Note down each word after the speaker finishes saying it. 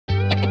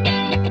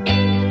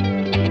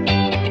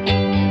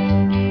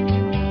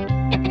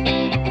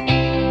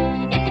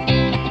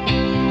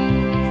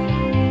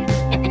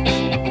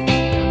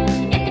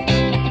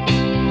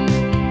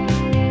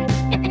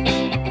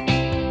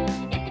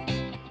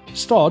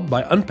start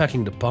by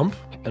unpacking the pump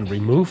and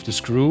remove the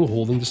screw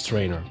holding the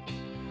strainer.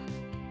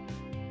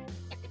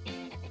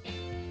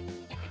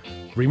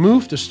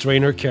 Remove the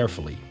strainer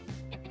carefully.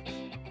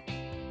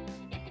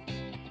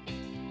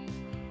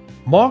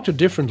 Mark the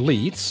different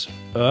leads: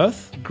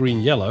 earth, green,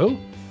 yellow,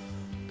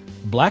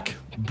 black,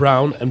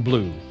 brown and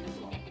blue.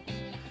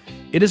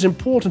 It is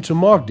important to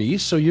mark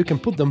these so you can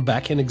put them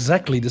back in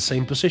exactly the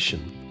same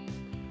position.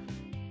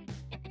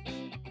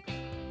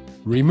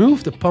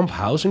 Remove the pump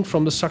housing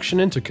from the suction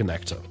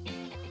interconnector.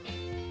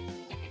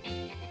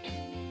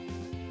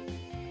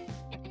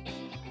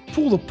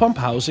 Pull the pump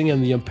housing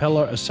and the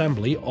impeller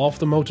assembly off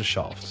the motor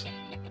shaft.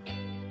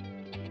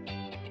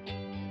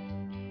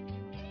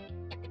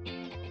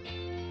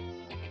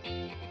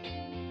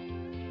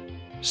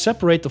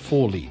 Separate the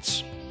 4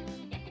 leads.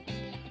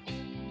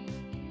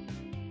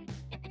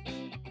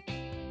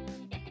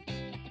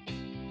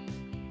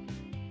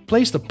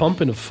 Place the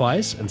pump in a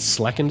vise and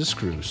slacken the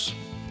screws.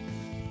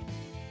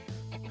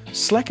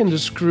 Slacken the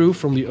screw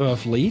from the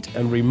earth lead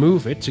and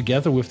remove it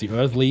together with the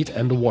earth lead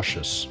and the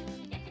washers.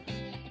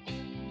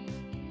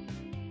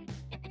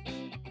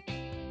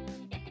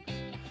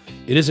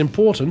 It is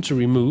important to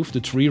remove the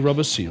 3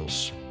 rubber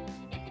seals.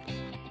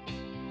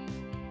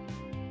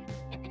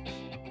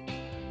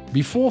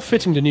 Before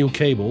fitting the new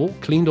cable,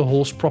 clean the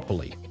holes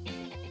properly.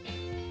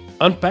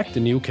 Unpack the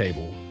new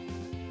cable.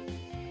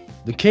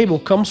 The cable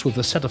comes with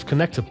a set of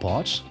connector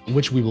parts,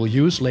 which we will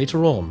use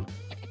later on.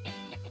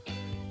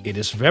 It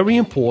is very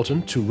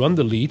important to run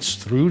the leads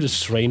through the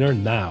strainer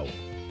now.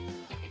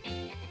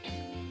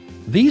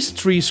 These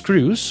 3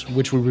 screws,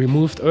 which we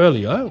removed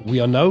earlier, we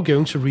are now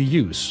going to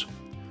reuse.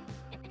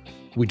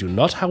 We do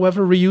not,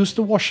 however, reuse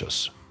the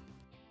washers.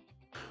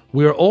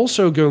 We are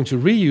also going to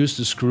reuse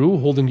the screw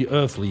holding the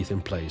earth lead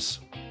in place.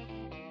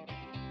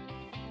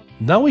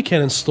 Now we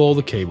can install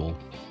the cable.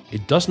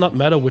 It does not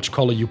matter which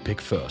color you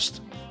pick first.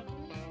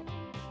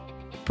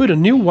 Put a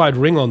new white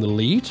ring on the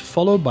lead,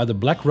 followed by the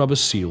black rubber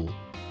seal.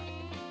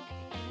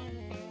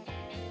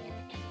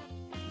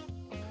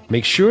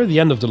 Make sure the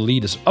end of the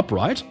lead is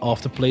upright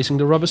after placing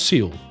the rubber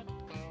seal.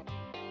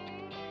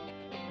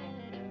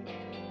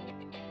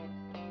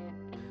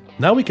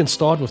 Now we can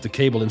start with the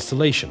cable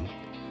installation.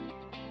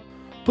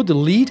 Put the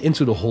lead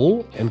into the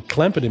hole and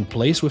clamp it in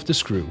place with the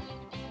screw.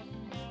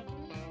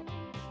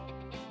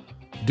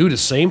 Do the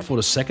same for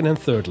the second and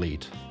third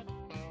lead.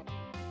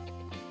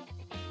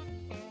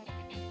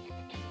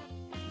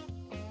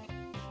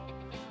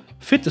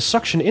 Fit the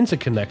suction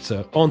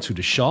interconnector onto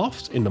the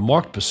shaft in the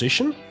marked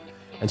position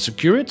and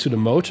secure it to the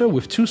motor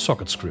with 2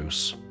 socket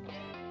screws.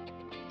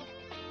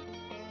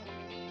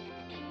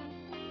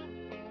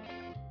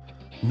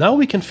 Now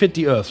we can fit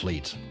the earth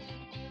lead.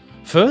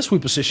 First we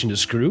position the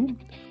screw,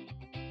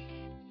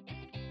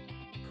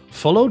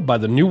 followed by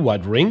the new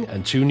white ring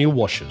and 2 new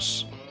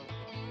washers.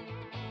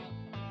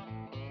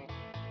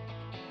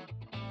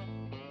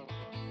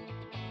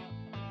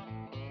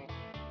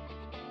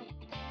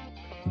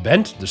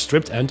 Bend the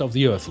stripped end of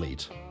the earth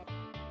lead.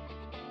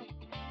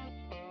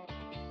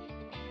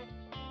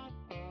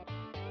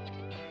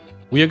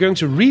 We are going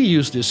to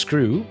reuse this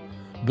screw,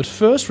 but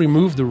first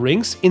remove the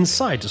rings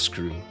inside the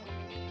screw.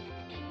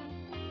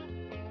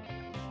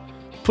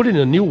 Put in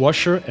a new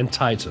washer and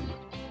tighten.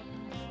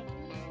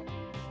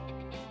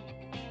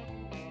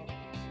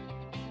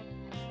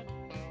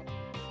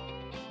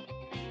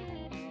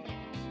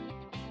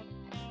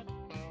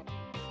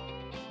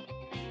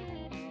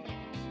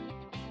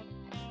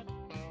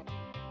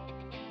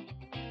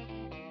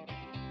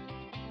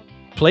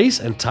 Place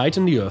and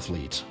tighten the earth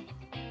lead.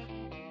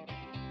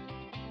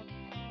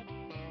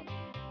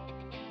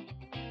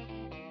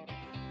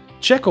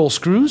 Check all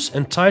screws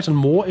and tighten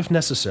more if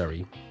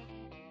necessary.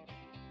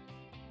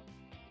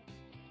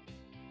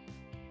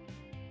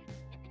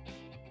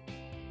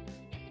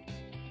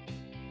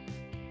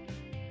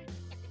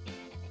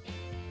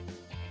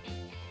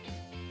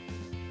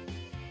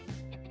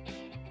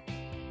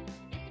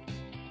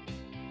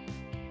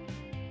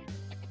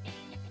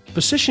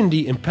 Position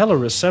the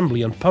impeller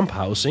assembly on pump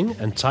housing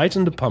and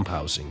tighten the pump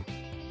housing.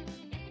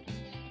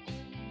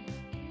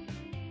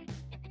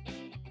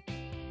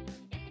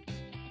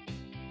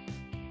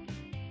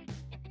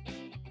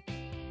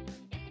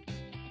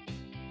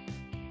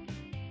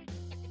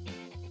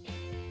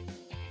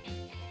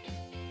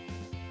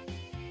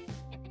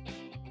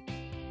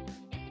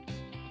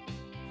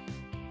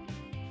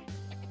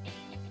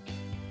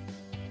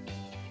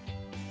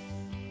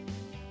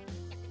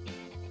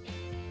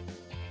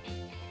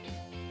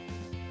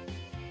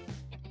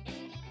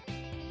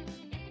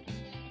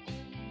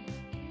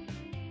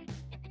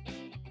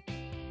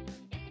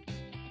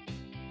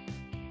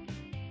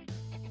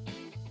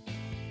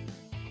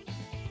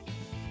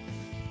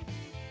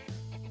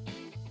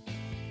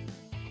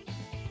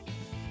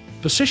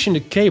 Position the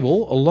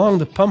cable along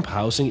the pump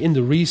housing in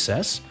the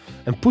recess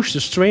and push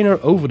the strainer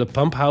over the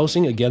pump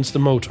housing against the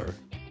motor.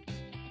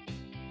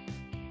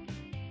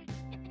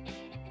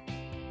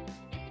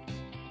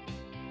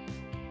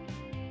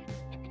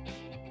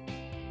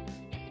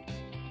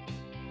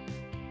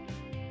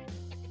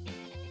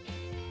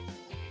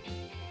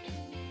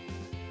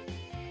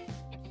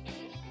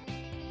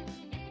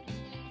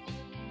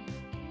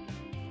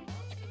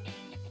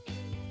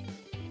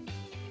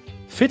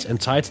 fit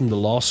and tighten the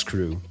last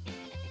screw.